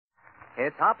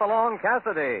it's Hopalong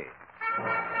Cassidy.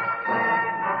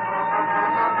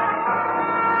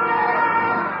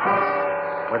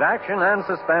 With action and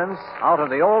suspense, out of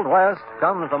the Old West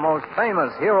comes the most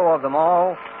famous hero of them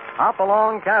all,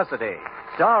 Hopalong Cassidy,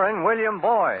 starring William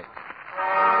Boyd.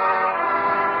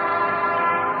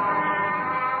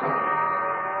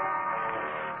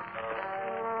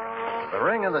 The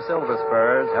Ring of the Silver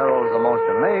Spurs heralds the most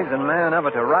amazing man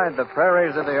ever to ride the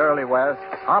prairies of the early West,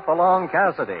 Hopalong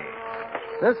Cassidy.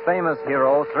 This famous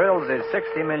hero thrills his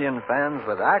 60 million fans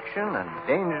with action and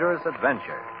dangerous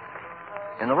adventure.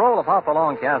 In the role of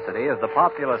Hopalong Cassidy is the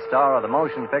popular star of the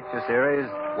motion picture series,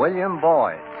 William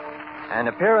Boyd. And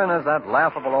appearing as that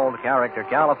laughable old character,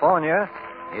 California,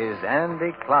 is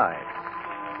Andy Clyde.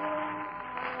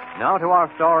 Now to our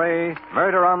story,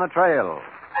 Murder on the Trail.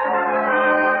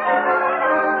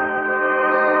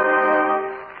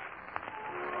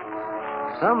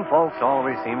 Some folks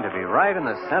always seem to be right in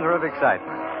the center of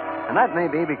excitement. And that may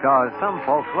be because some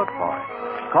folks look for it.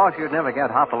 Of course, you'd never get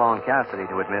Hopalong Cassidy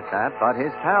to admit that, but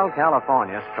his pal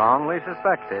California strongly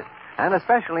suspects it. And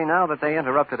especially now that they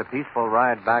interrupted a peaceful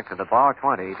ride back to the Bar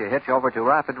 20 to hitch over to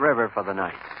Rapid River for the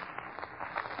night.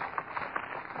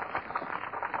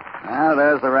 Now,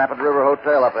 there's the Rapid River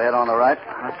Hotel up ahead on the right.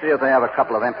 Let's see if they have a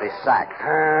couple of empty sacks.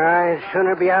 I'd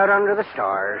sooner be out under the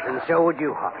stars, and so would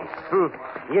you, Hoppy.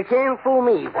 You can't fool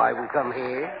me why we come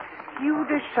here. You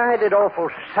decided awful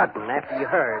sudden after you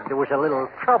heard there was a little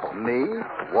trouble. Me?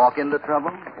 Walk into trouble?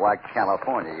 Why,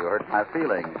 California, you hurt my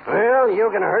feelings. Well,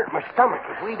 you're going to hurt my stomach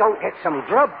if we don't get some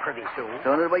grub pretty soon.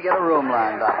 Soon as we get a room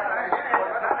lined up.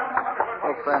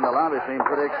 Folks in the lobby seem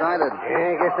pretty excited.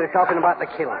 Yeah, I guess they're talking about the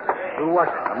killing. Who was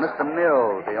it? Mr.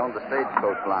 Mills. He owned the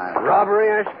stagecoach line. Robbery,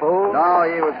 I suppose? No,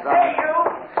 he was... Hey, you!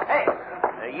 Hey!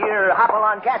 You're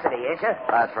Hopalong Cassidy, ain't you?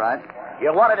 That's right.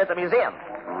 You're wanted at the museum.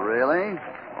 Really?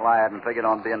 Well, I hadn't figured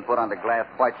on being put under glass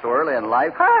quite so early in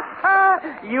life.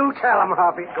 You tell him,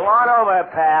 Hoppy. Go on over,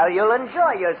 pal. You'll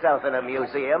enjoy yourself in a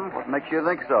museum. What makes you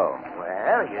think so?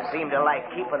 Well, you seem to like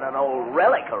keeping an old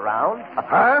relic around.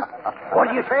 Huh? What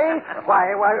do you say?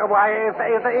 Why,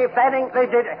 if that ain't they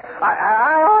did...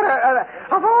 I ought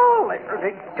to... of all...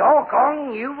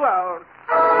 doggone you out.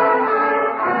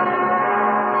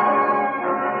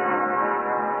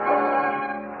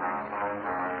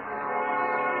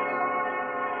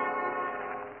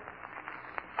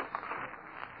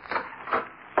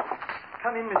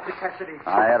 Come in, Mr. Cassidy.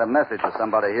 I had a message for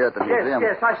somebody here at the museum.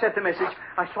 Yes, I sent the message.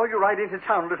 I saw you ride into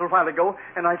town a little while ago,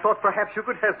 and I thought perhaps you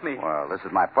could help me. Well, this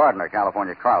is my partner,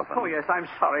 California Carlson. Oh, yes, I'm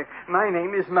sorry. My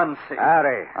name is Muncie.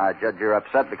 Howdy. I judge you're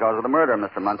upset because of the murder,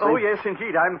 Mr. Muncie. Oh, yes,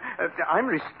 indeed. I'm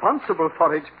responsible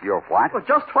for it. You're what? Well,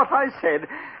 just what I said.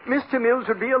 Mr. Mills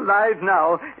would be alive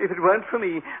now if it weren't for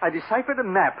me. I deciphered a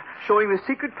map showing the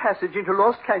secret passage into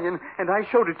Lost Canyon, and I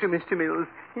showed it to Mr. Mills.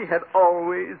 He had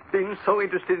always been so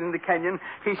interested in the canyon.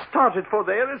 He started for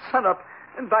there at sunup,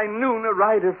 and by noon a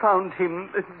rider found him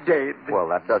dead. Well,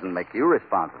 that doesn't make you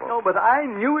responsible. No, but I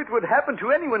knew it would happen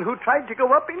to anyone who tried to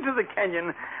go up into the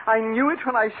canyon. I knew it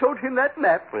when I showed him that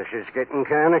map. This is getting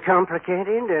kind of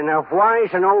complicated. Now, why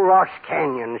is an old Lost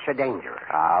Canyon so dangerous?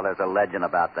 There's a legend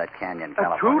about that canyon, A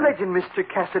California. true legend, Mr.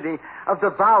 Cassidy, of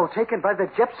the vow taken by the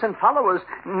Jepson followers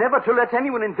never to let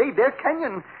anyone invade their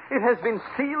canyon. It has been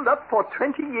sealed up for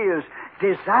 20 years.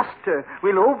 Disaster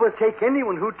will overtake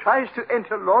anyone who tries to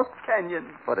enter Lost Canyon.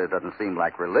 But it doesn't seem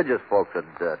like religious folks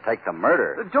would take to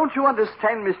murder. Don't you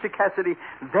understand, Mr. Cassidy?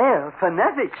 They're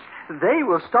fanatics. They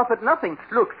will stop at nothing.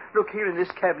 Look here in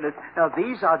this cabinet. Now,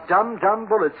 these are dumb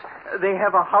bullets. They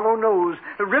have a hollow nose.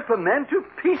 Rip a man to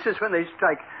pieces when they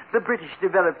strike. The British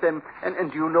developed them.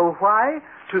 And do you know why?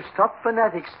 To stop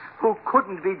fanatics who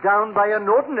couldn't be downed by an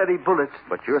ordinary bullet.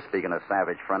 But you're speaking of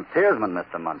savage frontiersmen,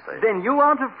 Mr. Muncie. Then you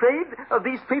aren't afraid of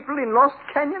these people in Lost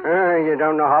Canyon? You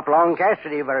don't know Hopalong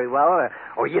Cassidy very well,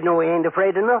 or you know he ain't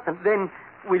afraid of nothing. Then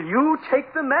will you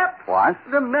take the map? What?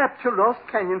 The map to Lost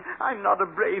Canyon. I'm not a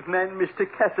brave man, Mr.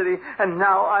 Cassidy, and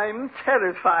now I'm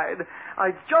terrified.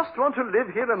 I just want to live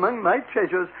here among my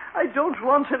treasures. I don't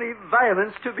want any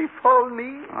violence to befall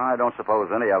me. I don't suppose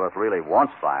any of us really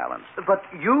wants violence. But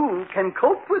you can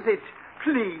cope with it.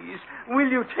 Please, will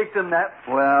you take the map?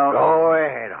 Well... Go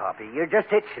ahead, Hoppy. You're just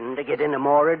itching to get into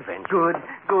more adventure.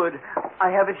 Good.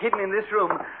 I have it hidden in this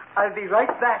room. I'll be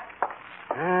right back.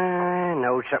 I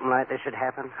know something like this would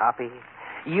happen, Hoppy.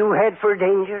 You head for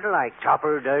danger like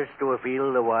Topper does to a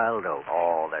field of wild oats.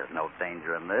 Oh, there's no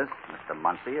danger in this. Mr.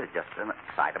 Muncie is just an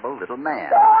excitable little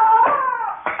man.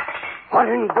 What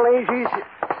in blazes?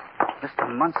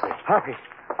 Mr. Muncie.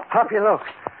 Hoppy, look.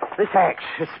 This axe,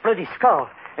 this split his skull.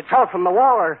 It's out from the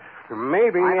wall, or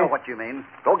maybe... I know what you mean.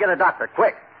 Go get a doctor,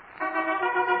 quick.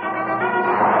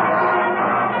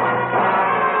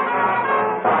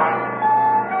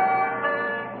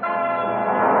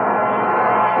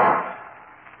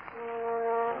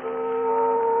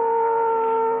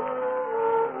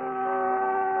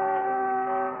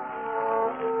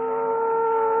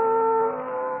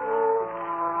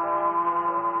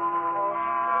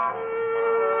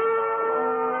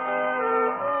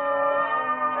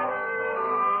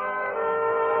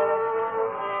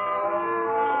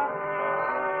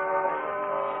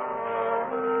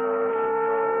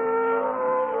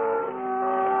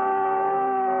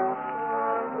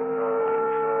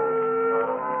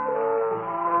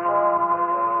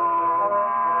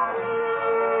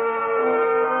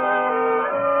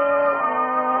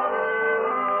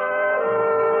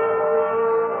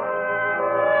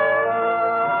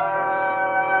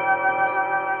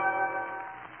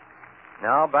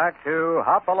 back to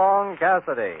Hopalong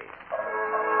Cassidy.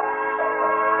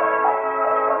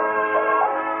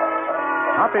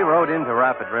 Hoppy rode into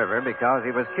Rapid River because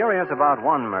he was curious about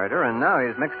one murder, and now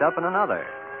he's mixed up in another.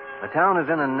 The town is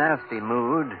in a nasty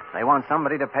mood. They want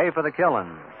somebody to pay for the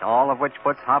killings, all of which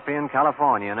puts Hoppy in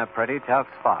California in a pretty tough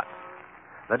spot.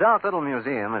 The dark little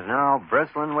museum is now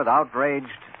bristling with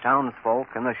outraged townsfolk,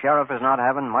 and the sheriff is not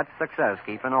having much success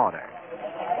keeping order.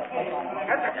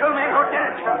 Get the two men who did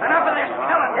it. Enough of this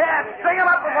killing. Yeah, string them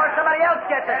up before somebody else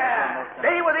gets it.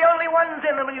 They were the only ones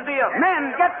in the museum.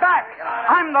 Men, get back.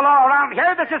 I'm the law around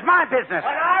here. This is my business.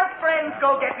 When our friends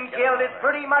go getting killed, it's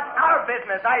pretty much our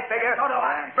business, I figure. So do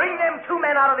I. Bring them two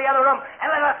men out of the other room and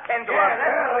let us tend to them.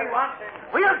 That's what we want.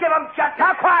 We'll give them just...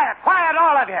 Now, quiet,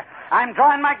 all of you. I'm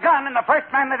drawing my gun, and the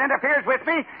first man that interferes with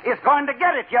me is going to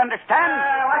get it, you understand?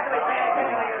 What do we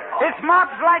say? It's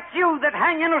mobs like you that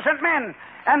hang innocent men,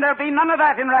 and there'll be none of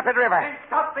that in Rapid River. Then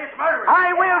stop this murder.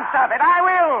 I will stop it. I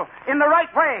will. In the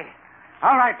right way.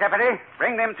 All right, Deputy.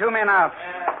 Bring them two men out.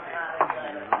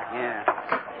 Yeah.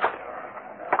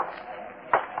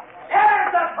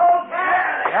 There's the whole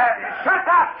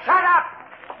Shut up.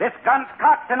 This gun's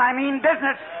cocked, and I mean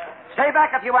business. Stay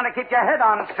back if you want to keep your head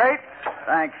on straight.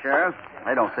 Thanks, Sheriff.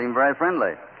 They don't seem very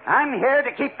friendly. I'm here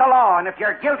to keep the law, and if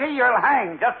you're guilty, you'll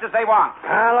hang just as they want.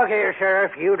 Now, look here,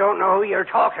 Sheriff. You don't know who you're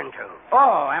talking to.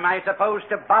 Oh, am I supposed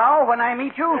to bow when I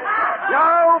meet you?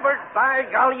 No, but by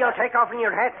golly, you'll take off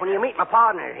your hat when you meet my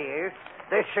partner here.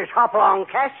 This is Hopalong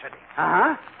Cassidy.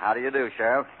 Uh-huh. How do you do,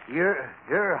 Sheriff? You're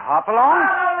Hopalong?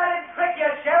 Don't let him trick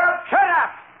you, Sheriff. Shut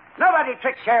up! Nobody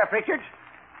tricks Sheriff Richards.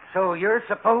 So you're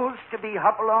supposed to be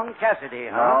Hopalong Cassidy,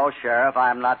 huh? No, Sheriff,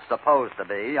 I'm not supposed to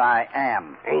be. I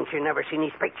am. Ain't you never seen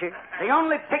his picture? The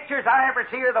only pictures I ever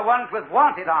see are the ones with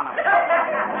wanted on them.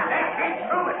 Ain't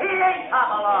true. He ain't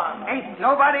Hopalong. Ain't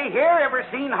nobody here ever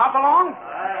seen Hopalong?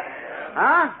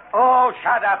 Huh? Oh,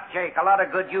 shut up, Jake. A lot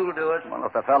of good you'll do us. Well,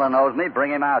 if the fella knows me,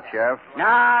 bring him out, Sheriff.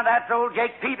 Nah, that's old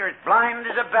Jake Peters, blind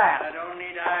as a bat. I don't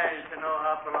need eyes to know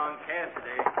Hopalong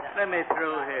Cassidy. Let me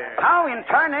through here. How in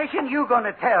tarnation you going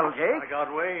to tell, Jake? I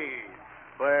got ways.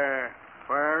 Where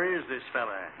is this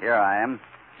fella? Here I am.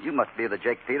 You must be the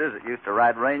Jake Peters that used to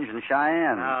ride range in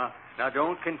Cheyenne. Now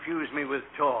don't confuse me with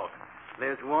talk.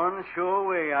 There's one sure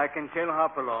way I can tell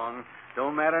Hopalong.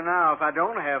 Don't matter now if I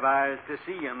don't have eyes to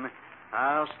see him.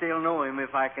 I'll still know him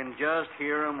if I can just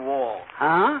hear him walk.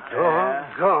 Huh?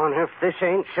 Doggone if this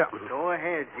ain't something. Go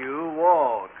ahead, you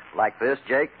walk. Like this,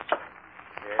 Jake?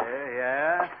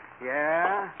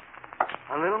 Yeah.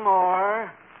 A little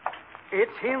more.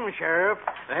 It's him, Sheriff.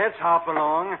 That's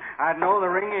Hopalong. I'd know the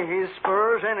ring of his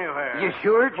spurs anywhere. You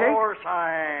sure, Jake? Of course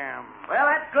I am. Well,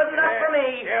 that's good enough for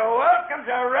me. You're welcome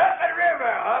to Rapid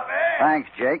River, Hoppy. Thanks,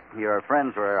 Jake. Your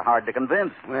friends were hard to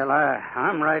convince. Well,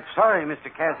 I'm right sorry,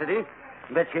 Mr. Cassidy.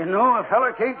 But you know a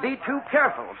feller can't be too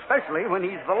careful, especially when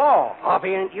he's the law. Hoppy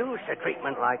ain't used to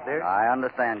treatment like this. I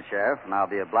understand, Sheriff, and I'll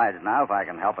be obliged now if I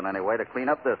can help in any way to clean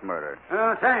up this murder.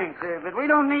 Oh, thanks, but we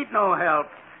don't need no help.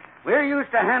 We're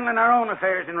used to handling our own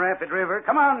affairs in Rapid River.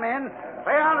 Come on, men.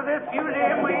 Way out of this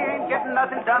museum. We ain't getting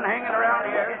nothing done hanging around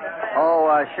here.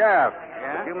 Oh, Sheriff.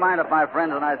 Yeah? Would you mind if my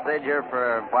friends and I stayed here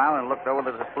for a while and looked over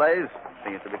the displays?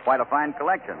 Seems to be quite a fine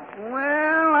collection.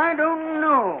 Well, I don't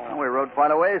know. We rode quite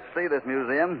a ways to see this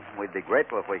museum. We'd be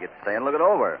grateful if we could stay and look it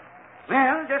over.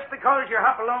 Well, just because you're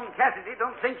Hopalong Cassidy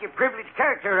don't think you're privileged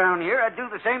character around here, I'd do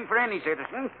the same for any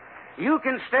citizen. You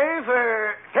can stay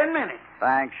for 10 minutes.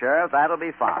 Thanks, Sheriff. That'll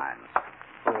be fine.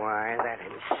 Why, that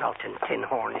insulting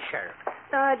tin-horn sheriff.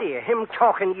 The idea, him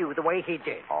talking to you the way he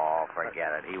did. Oh,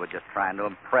 forget it. He was just trying to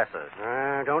impress us.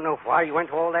 I don't know why you went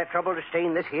to all that trouble to stay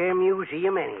in this here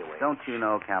museum anyway. Don't you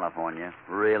know California?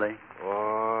 Really?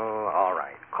 Oh, all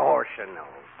right. Of course I know.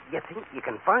 You think you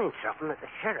can find something that the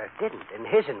sheriff didn't in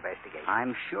his investigation?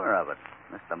 I'm sure of it.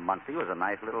 Mr. Muncie was a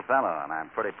nice little fellow, and I'm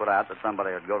pretty put out that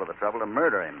somebody would go to the trouble to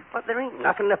murder him. But there ain't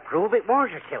nothing to prove it was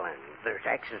a killing. There's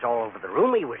axes all over the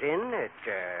room he was in. It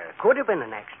could have been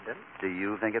an accident. Do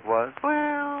you think it was? Well,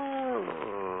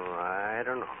 I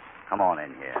don't know. Come on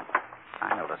in here.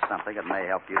 I noticed something that may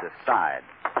help you decide.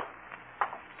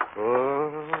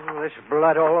 Oh, this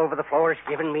blood all over the floor is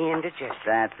giving me indigestion.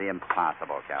 That's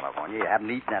impossible, California. You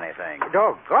haven't eaten anything.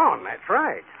 Doggone, that's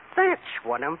right. That's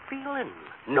what I'm feeling.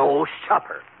 No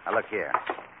supper. Now, look here.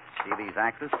 See these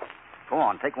axes? Go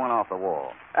on, take one off the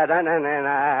wall. Then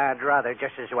I'd rather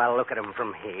just as well look at them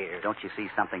from here. Don't you see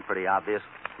something pretty obvious?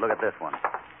 Look at this one.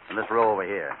 And this row over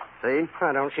here. See?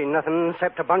 I don't see nothing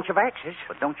except a bunch of axes.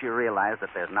 But don't you realize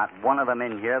that there's not one of them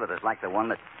in here that is like the one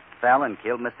that fell and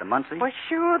killed Mr. Muncie? Well,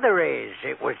 sure there is.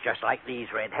 It was just like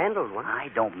these red-handled ones. I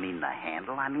don't mean the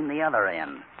handle. I mean the other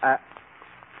end.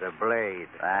 the blade.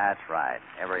 That's right.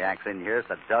 Every axe in here is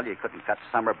so dull you couldn't cut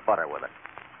summer butter with it.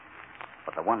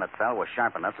 But the one that fell was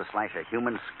sharp enough to slash a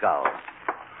human skull.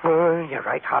 Oh, you're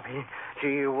right, Hoppy.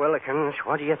 Gee willikins,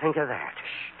 what do you think of that?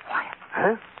 Shh, quiet.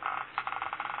 Huh?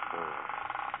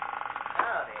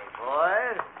 Howdy,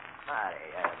 boys.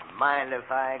 Howdy. Mind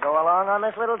if I go along on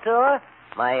this little tour?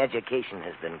 My education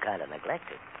has been kind of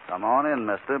neglected. Come on in,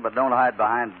 mister, but don't hide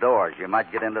behind doors. You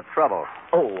might get into trouble.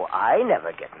 Oh, I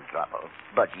never get in trouble.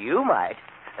 But you might.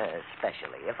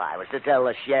 Especially if I was to tell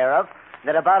the sheriff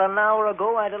that about an hour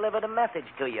ago I delivered a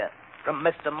message to you from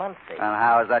Mr. Muncie. And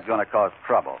how is that going to cause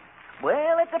trouble?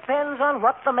 Well, it depends on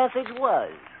what the message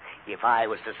was. If I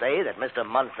was to say that Mr.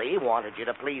 Muncie wanted you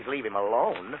to please leave him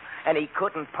alone, and he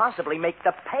couldn't possibly make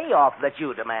the payoff that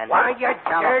you demanded. Why, you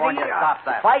California, dirty... stop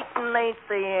that. Fighting ain't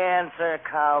the answer,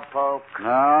 cowpoke. No,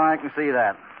 I can see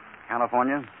that.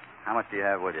 California, how much do you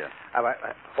have with you?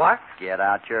 What? Get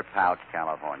out your pouch,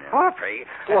 California. Hoppy?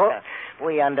 Well,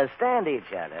 We understand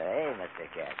each other, eh, Mr.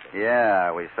 Cassiy?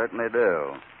 Yeah, we certainly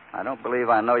do. I don't believe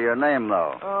I know your name,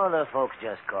 though. Oh, the folks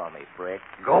just call me Brick.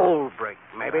 gold brick,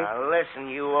 maybe. Now, listen,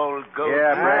 you old goat.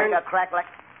 Yeah, Brick. Brick. A crack like...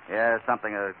 Yeah,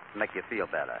 something to make you feel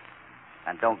better.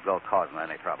 And don't go causing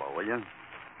any trouble, will you?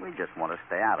 We just want to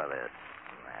stay out of this.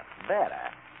 That's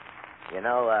better. You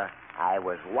know, I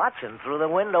was watching through the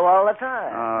window all the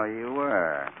time. Oh, you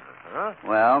were. Huh?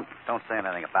 Well, don't say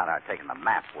anything about our taking the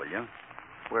map, will you?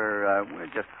 We're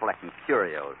just collecting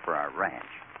curios for our ranch.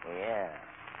 Yeah.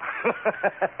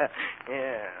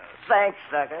 Yeah. Thanks,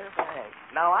 sucker. Thanks.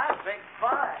 Now, I think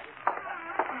fine.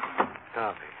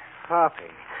 Hoppy.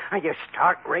 Are you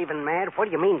stark raving mad? What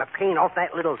do you mean by paying off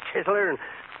that little chiseler? And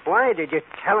why did you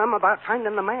tell him about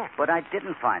finding the map? But I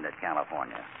didn't find it,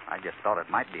 California. I just thought it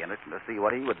might be interesting to see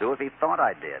what he would do if he thought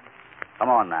I did. Come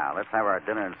on now. Let's have our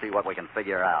dinner and see what we can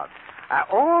figure out.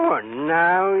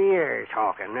 Now you're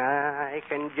talking. I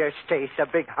can just taste a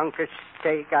big hunk of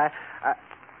steak.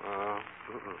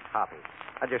 Hoppy,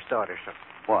 I just thought of something.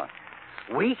 What?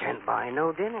 We can't buy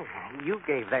no dinner. You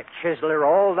gave that chiseler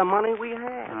all the money we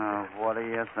had. What do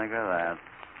you think of that?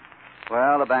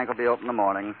 Well, the bank will be open in the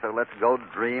morning, so let's go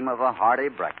dream of a hearty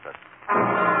breakfast.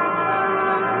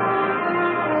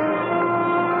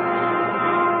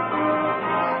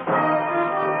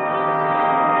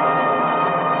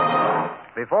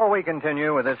 Before we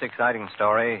continue with this exciting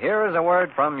story, here is a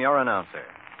word from your announcer.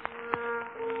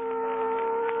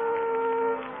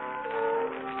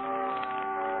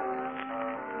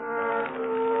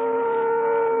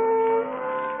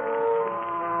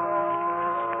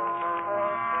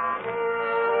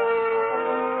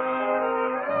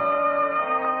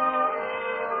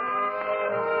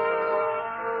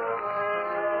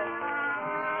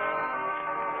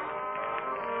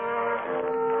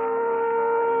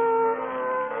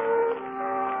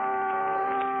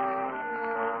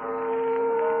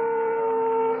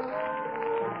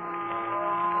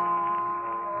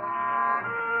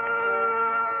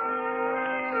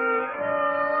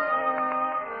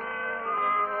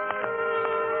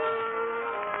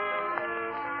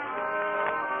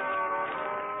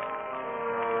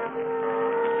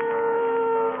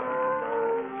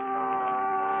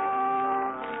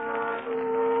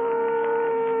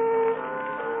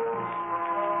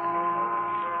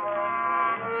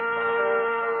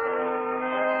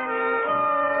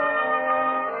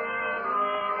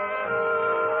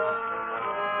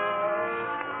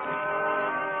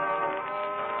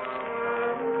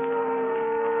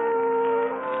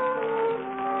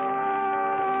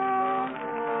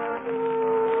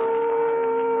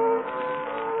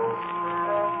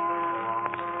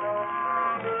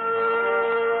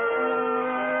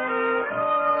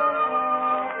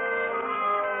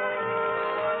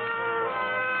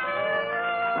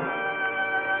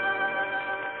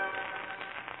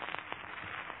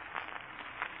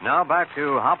 Now back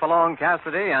to Hopalong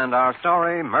Cassidy and our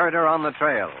story, Murder on the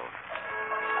Trail.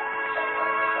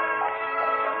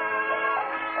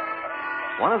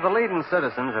 One of the leading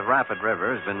citizens of Rapid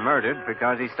River has been murdered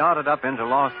because he started up into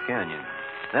Lost Canyon.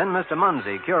 Then Mr.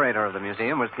 Muncie, curator of the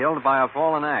museum, was killed by a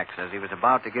fallen axe as he was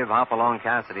about to give Hopalong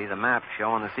Cassidy the map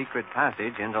showing the secret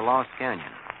passage into Lost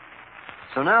Canyon.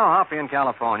 So now Hoppy and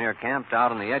California are camped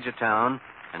out on the edge of town,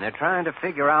 and they're trying to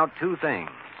figure out two things.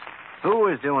 Who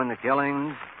is doing the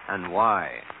killings and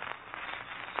why?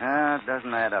 It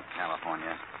doesn't add up,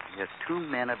 California. Just 2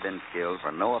 men have been killed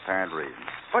for no apparent reason.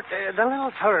 But the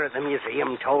little feller at the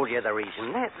museum told you the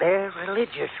reason. They're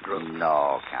religious group.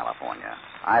 No, California.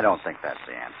 I don't think that's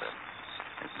the answer.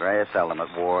 It's very seldom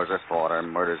that wars are fought or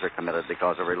murders are committed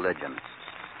because of religion.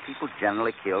 People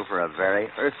generally kill for a very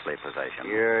earthly possession.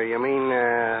 You mean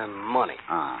money?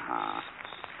 Uh-huh.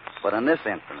 But in this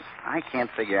instance, I can't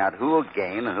figure out who will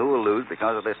gain and who will lose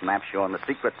because of this map showing the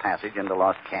secret passage into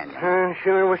Lost Canyon.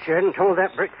 Sure wish you hadn't told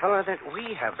that brick fella that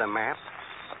we have the map.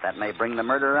 But that may bring the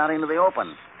murderer out into the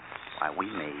open. Why, we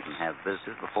may even have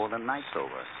visitors before the night's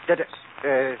over.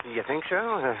 You think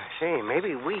so? Say,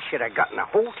 maybe we should have gotten a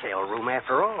hotel room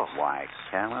after all. Why,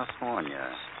 California.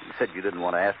 You said you didn't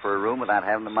want to ask for a room without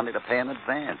having the money to pay in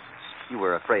advance. You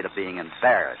were afraid of being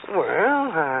embarrassed.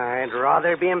 Well, I'd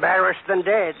rather be embarrassed than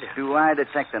dead. Do I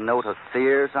detect a note of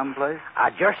fear someplace? I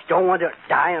just don't want to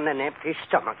die on an empty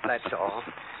stomach, that's all.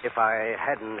 If I'd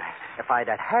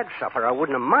had supper, I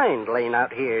wouldn't have mind laying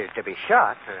out here to be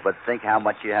shot. But think how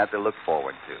much you have to look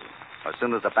forward to. As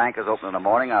soon as the bank is open in the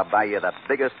morning, I'll buy you the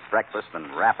biggest breakfast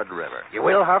in Rapid River. You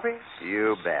will, Hoppy?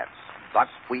 You bet.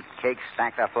 Buckwheat cakes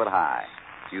stacked a foot high.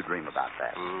 You dream about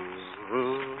that.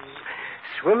 Mm-hmm.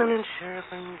 Swimming in syrup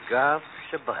and gobs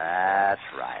of butter. That's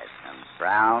right. And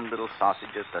brown little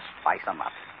sausages to spice 'em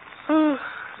up.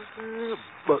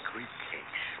 Buckwheat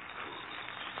cakes.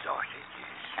 Sausages.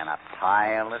 And a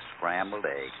pile of scrambled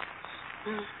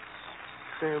eggs.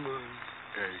 Scrambled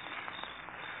eggs.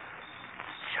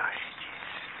 Sausages.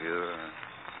 Sure.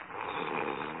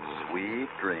 Sweet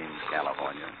dreams,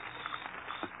 California.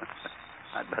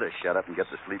 I'd better shut up and get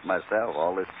to sleep myself.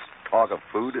 All this talk of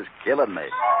food is killing me.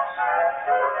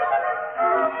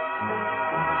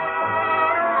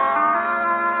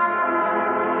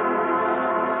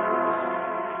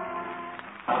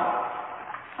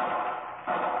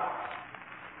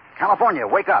 California,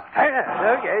 wake up.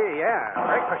 Yeah.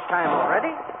 Breakfast time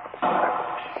already?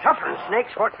 Suffering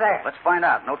snakes, what's that? Let's find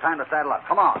out. No time to saddle up.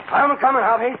 Come on. I'm coming,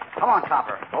 Hoppy. Come on,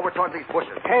 Copper. Over toward these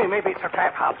bushes. Hey, maybe it's a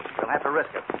trap, Hop. We'll have to risk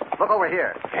it. Look over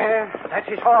here. Yeah, that's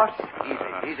his horse.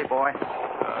 Easy, boy.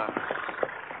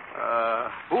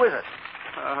 Who is it?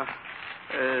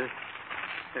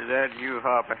 Is that you,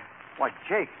 Hopper? Why,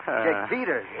 Jake. Jake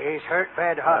Peters. He's hurt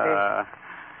bad, Hoppy.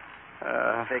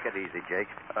 Take it easy, Jake.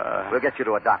 We'll get you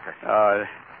to a doctor. Oh,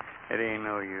 it ain't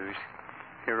no use.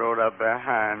 He rode up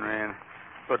behind me and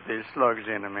put these slugs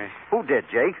into me. Who did,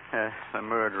 Jake? The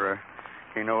murderer.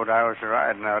 He knowed I was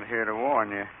riding out here to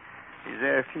warn you. He's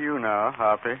after you now,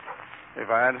 Hoppy. If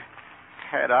I'd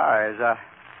had eyes,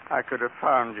 I could have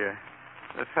found you.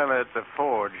 The fella at the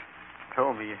forge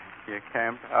told me you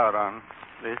camped out on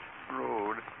this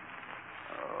road.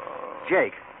 Oh.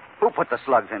 Jake, who put the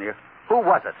slugs in you? Who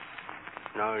was it?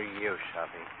 No use,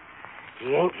 Hoppy.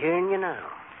 He ain't hearing you now.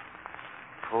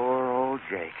 Poor old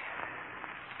Jake.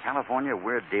 California,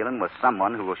 we're dealing with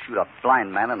someone who will shoot a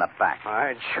blind man in the back.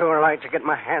 I'd sure like to get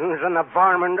my hands on the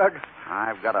varmint.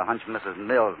 I've got a hunch Mrs.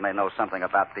 Mills may know something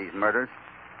about these murders.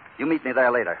 You meet me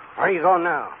there later. Where are you going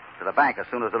now? To the bank as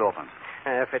soon as it opens.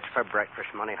 If it's for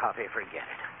breakfast money, Hoppy, forget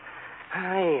it.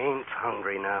 I ain't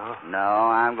hungry now. No,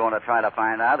 I'm going to try to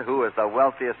find out who is the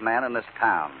wealthiest man in this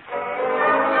town.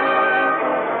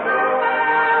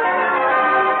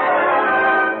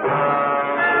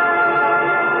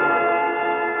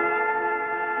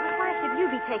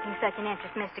 Taking such an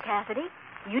interest, Mr. Cassidy.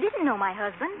 You didn't know my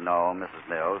husband. No, Mrs.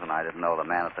 Mills, and I didn't know the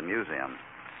man at the museum.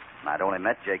 And I'd only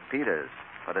met Jake Peters.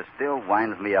 But it still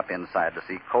winds me up inside to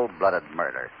see cold-blooded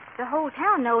murder. The whole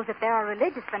town knows that there are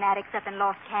religious fanatics up in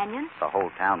Lost Canyon. The whole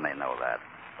town may know that.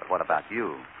 But what about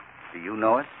you? Do you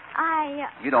know it?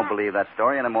 You don't believe that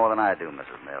story any more than I do,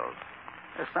 Mrs. Mills.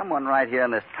 There's someone right here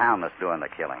in this town that's doing the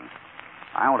killing.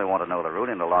 I only want to know the route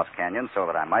into Lost Canyon so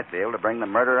that I might be able to bring the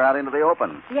murderer out into the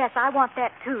open. Yes, I want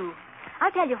that, too.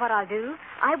 I'll tell you what I'll do.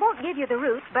 I won't give you the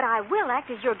route, but I will act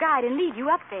as your guide and lead you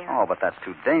up there. Oh, but that's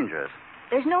too dangerous.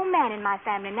 There's no man in my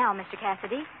family now, Mr.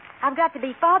 Cassidy. I've got to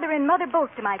be father and mother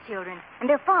both to my children, and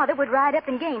their father would ride up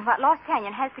and gain what Lost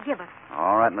Canyon has to give us.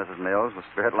 All right, Mrs. Mills, with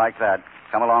spirit like that,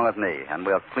 come along with me, and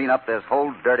we'll clean up this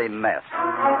whole dirty mess.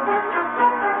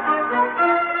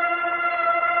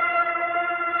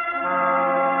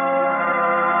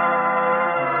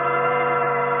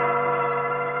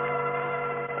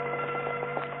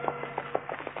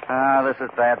 This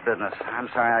is bad business. I'm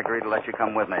sorry I agreed to let you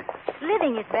come with me.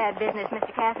 Living is bad business,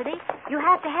 Mr. Cassidy. You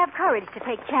have to have courage to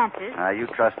take chances. You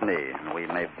trust me, and we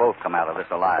may both come out of this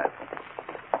alive.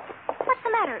 What's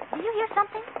the matter? Do you hear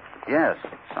something? Yes.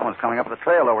 Someone's coming up the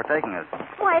trail overtaking us.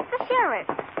 Why, it's the sheriff.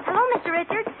 Hello, Mr.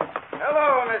 Richards.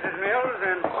 Hello, Mrs. Mills,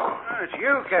 and it's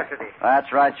you, Cassidy.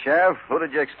 That's right, Sheriff. Who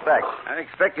did you expect? I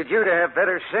expected you to have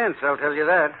better sense, I'll tell you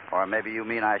that. Or maybe you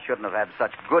mean I shouldn't have had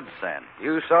such good sense.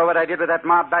 You saw what I did with that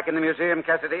mob back in the museum,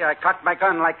 Cassidy. I cocked my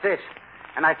gun like this.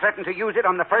 and I threatened to use it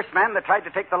on the first man that tried to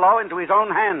take the law into his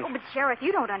own hands. Oh, but, Sheriff,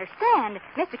 you don't understand.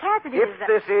 Mr. Cassidy If is...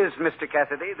 this is Mr.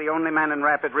 Cassidy, the only man in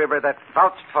Rapid River that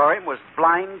vouched for him was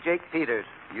blind Jake Peters.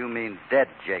 You mean dead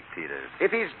Jake Peters.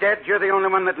 If he's dead, you're the only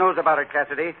one that knows about it,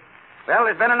 Cassidy. Well,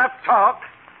 there's been enough talk.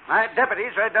 My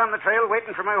deputy's right down the trail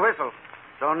waiting for my whistle.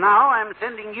 So now I'm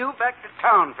sending you back to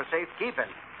town for safekeeping.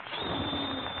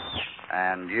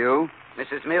 And you?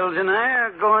 Mrs. Mills and I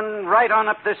are going right on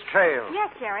up this trail. Yes,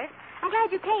 Sheriff. I'm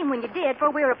glad you came when you did, for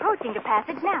we're approaching the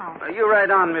passage now. You ride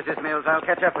on, Mrs. Mills. I'll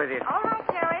catch up with you. All right,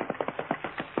 Sheriff.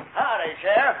 Howdy,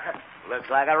 Sheriff. Looks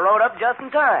like I rode up just in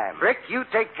time. Brick, you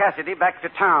take Cassidy back to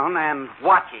town and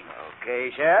watch him.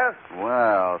 Okay, Sheriff.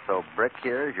 Well, so Brick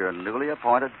here is your newly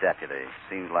appointed deputy.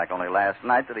 Seems like only last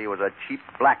night that he was a cheap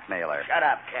blackmailer. Shut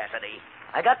up, Cassidy.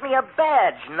 I got me a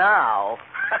badge now.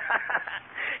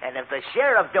 And if the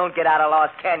sheriff don't get out of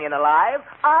Lost Canyon alive,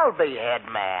 I'll be head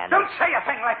man. Don't say a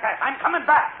thing like that. I'm coming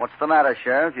back. What's the matter,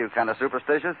 Sheriff? You kind of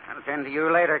superstitious? I'll tend to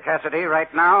you later, Cassidy.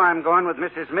 Right now, I'm going with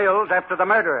Mrs. Mills after the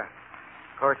murderer.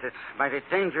 Of course, it's mighty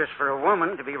dangerous for a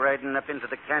woman to be riding up into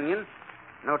the canyon.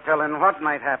 No telling what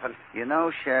might happen. You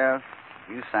know, Sheriff,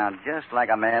 you sound just like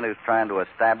a man who's trying to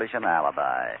establish an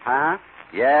alibi. Huh?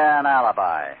 Yeah, an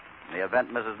alibi. In the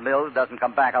event Mrs. Mills doesn't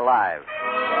come back alive.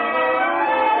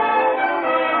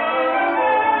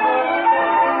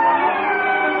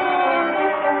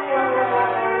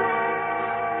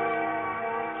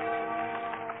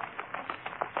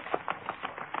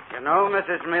 You know,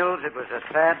 Mrs. Mills, it was a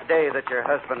sad day that your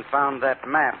husband found that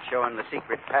map showing the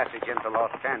secret passage into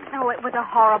Lost Canyon. Oh, it was a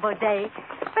horrible day.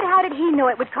 But how did he know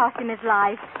it would cost him his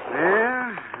life?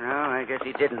 Yeah? No, I guess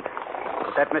he didn't.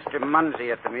 But that Mr.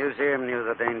 Munsey at the museum knew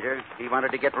the danger. He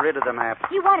wanted to get rid of the map.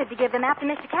 He wanted to give the map to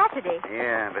Mr. Cassidy.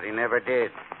 Yeah, but he never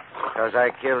did. Because I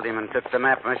killed him and took the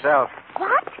map myself.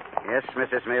 What? Yes,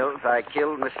 Mrs. Mills, I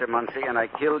killed Mr. Munsey and I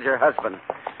killed your husband.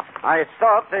 I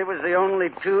thought they was the only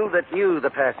two that knew the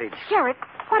passage. Sheriff,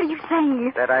 what are you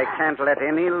saying? That I can't let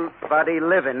anybody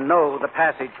living know the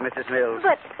passage, Mrs. Mills.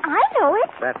 But I know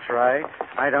it. That's right.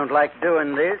 I don't like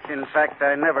doing this. In fact,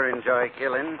 I never enjoy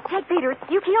killing. Jake Peters,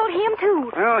 you killed him,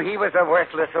 too. Oh, he was a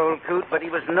worthless old coot, but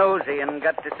he was nosy and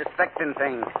got to suspecting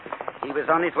things. He was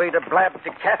on his way to blab to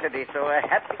Cassidy, so I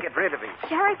had to get rid of him.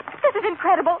 Sheriff, this is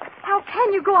incredible. How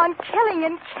can you go on killing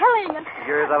and killing?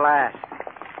 You're the last.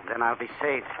 Then I'll be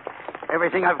safe.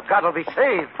 Everything I've got will be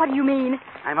saved. What do you mean?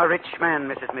 I'm a rich man,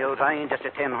 Mrs. Mills. I ain't just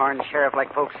a tin-horn sheriff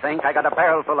like folks think. I got a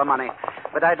barrel full of money.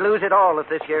 But I'd lose it all if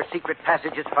this here secret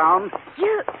passage is found.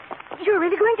 You're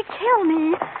really going to kill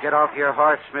me? Get off your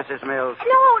horse, Mrs. Mills.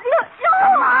 No.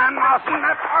 Come on, Lawson.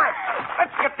 That's horse.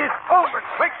 Let's get this over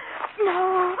quick.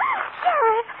 No.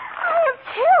 Sheriff, I have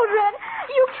children.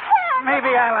 You can't.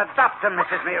 Maybe I'll adopt them,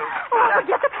 Mrs. Mills. Oh,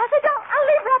 forget the passage. I'll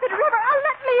leave Rapid River.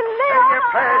 Let me live. Say your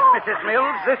prayers, Mrs.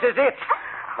 Mills. This is it.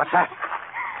 What's that?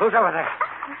 Who's over there?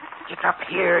 Get up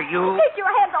here, you. Take your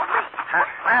hands off me.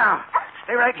 Now,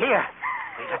 stay right here.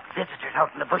 We got visitors out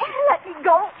in the bushes. Let me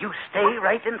go. You stay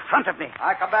right in front of me.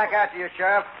 I come back after you,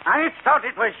 Sheriff. I thought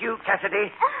it was you,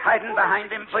 Cassidy, hiding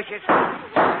behind them bushes.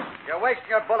 You're wasting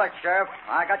your bullets, Sheriff.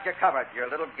 I got you covered. Your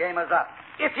little game is up.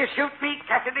 If you shoot me,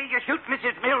 Cassidy, you shoot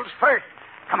Mrs. Mills first.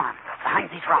 Come on,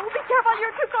 behind these rocks. Oh, be careful.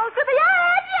 You're too close to the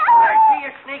edge. I see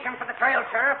you sneaking for the trail,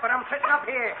 Sheriff, but I'm sitting up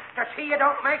here to see you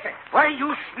don't make it. Why,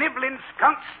 you sniveling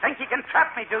skunks think you can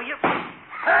trap me, do you?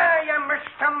 Hey, you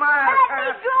Mr. Miles.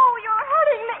 Let me go. You're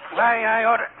hurting me. Why, I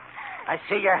ought to... I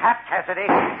see your hat, Cassidy.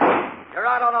 You're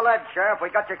out on the ledge, Sheriff.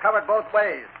 We got you covered both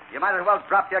ways. You might as well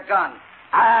drop your gun.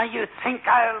 You think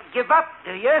I'll give up,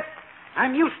 do you?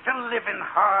 I'm used to living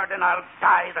hard, and I'll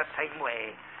die the same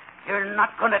way. You're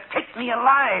not going to take me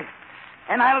alive,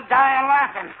 and I'll die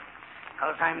laughing,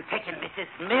 because I'm taking Mrs.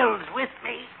 Mills with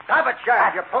me. Stop it,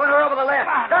 Sheriff. You're pulling her over the ledge.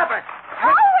 Stop it.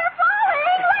 Oh, we're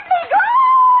falling. Let me go.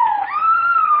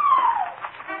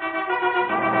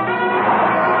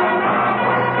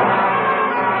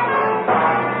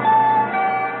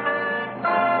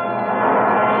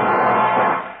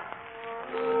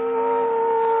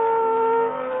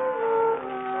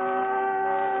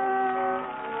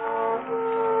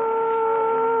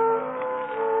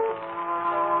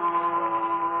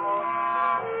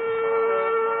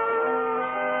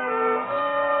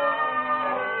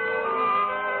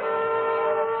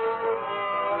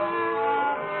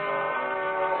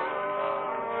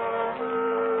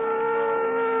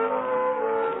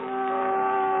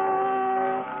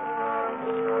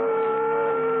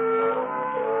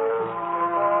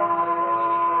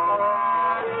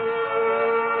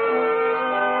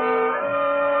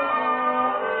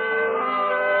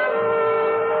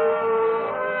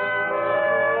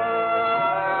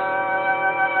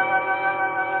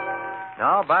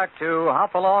 Now back to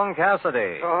Hopalong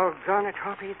Cassidy. Doggone it,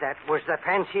 Hoppy. That was the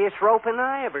fanciest roping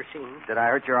I ever seen. Did I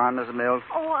hurt your arm, Mrs. Mills?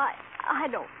 Oh, I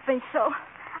don't think so.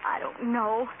 I don't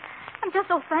know. I'm just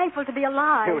so thankful to be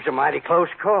alive. It was a mighty close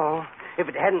call. If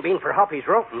it hadn't been for Hoppy's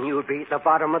roping, you'd be at the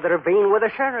bottom of the ravine with the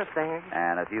sheriff there.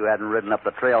 And if you hadn't ridden up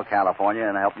the trail, California,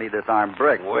 and helped me disarm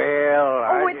Brick.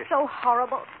 Well, it's so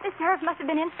horrible. The sheriff must have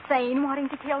been insane wanting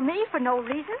to kill me for no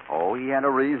reason. Oh, he had a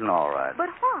reason, all right. But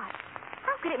what?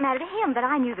 How could it matter to him that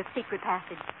I knew the secret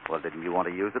passage? Well, didn't you want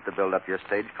to use it to build up your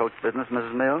stagecoach business,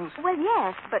 Mrs. Mills? Well,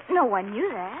 yes, but no one knew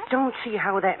that. Don't see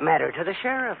how that mattered to the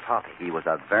sheriff, Hoppy. He was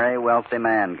a very wealthy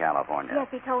man, California. Yes,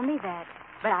 he told me that.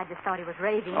 But I just thought he was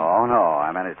raving. Oh, no.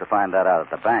 I managed to find that out at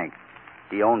the bank.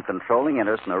 He owned controlling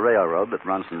interest in a railroad that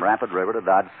runs from Rapid River to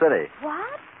Dodge City.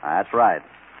 What? That's right.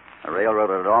 The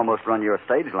railroad had almost run your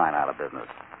stage line out of business.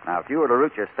 Now, if you were to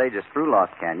route your stages through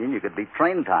Lost Canyon, you could beat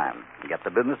train time and get the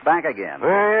business back again.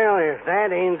 Well, if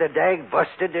that ain't the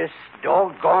dag-bustedest,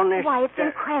 doggonest... Why, it's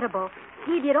incredible.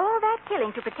 He did all that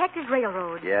killing to protect his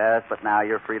railroad. Yes, but now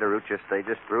you're free to route your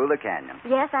stages through the canyon.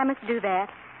 Yes, I must do that.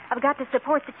 I've got to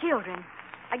support the children.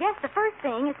 I guess the first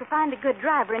thing is to find a good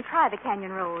driver and try the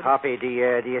canyon road. Hoppy, do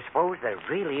you suppose there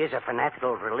really is a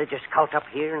fanatical religious cult up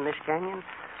here in this canyon?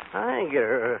 I get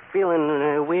a feeling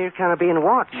we're kind of being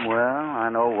watched. Well, I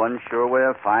know one sure way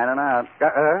of finding out.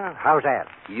 How's that?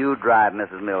 You drive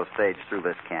Mrs. Mills' stage through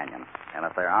this canyon. And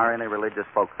if there are any religious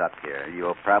folks up here,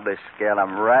 you'll probably scale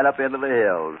them right up into the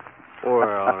hills.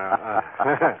 Well,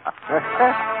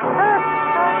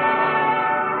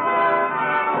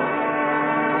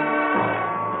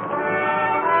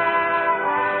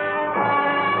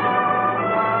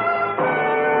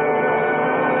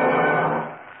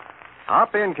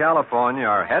 Hoppy and California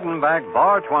are heading back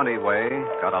Bar 20 way.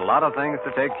 Got a lot of things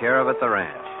to take care of at the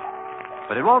ranch.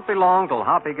 But it won't be long till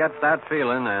Hoppy gets that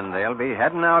feeling, and they'll be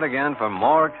heading out again for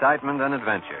more excitement and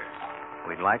adventure.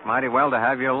 We'd like mighty well to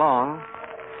have you along.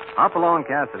 Hopalong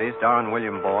Cassidy, starring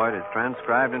William Boyd, is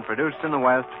transcribed and produced in the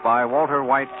West by Walter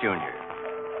White, Jr.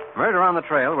 Murder on the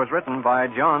Trail was written by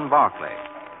John Barclay.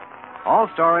 All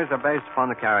stories are based upon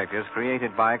the characters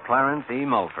created by Clarence E.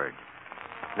 Mulford.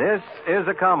 This is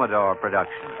a Commodore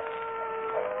production.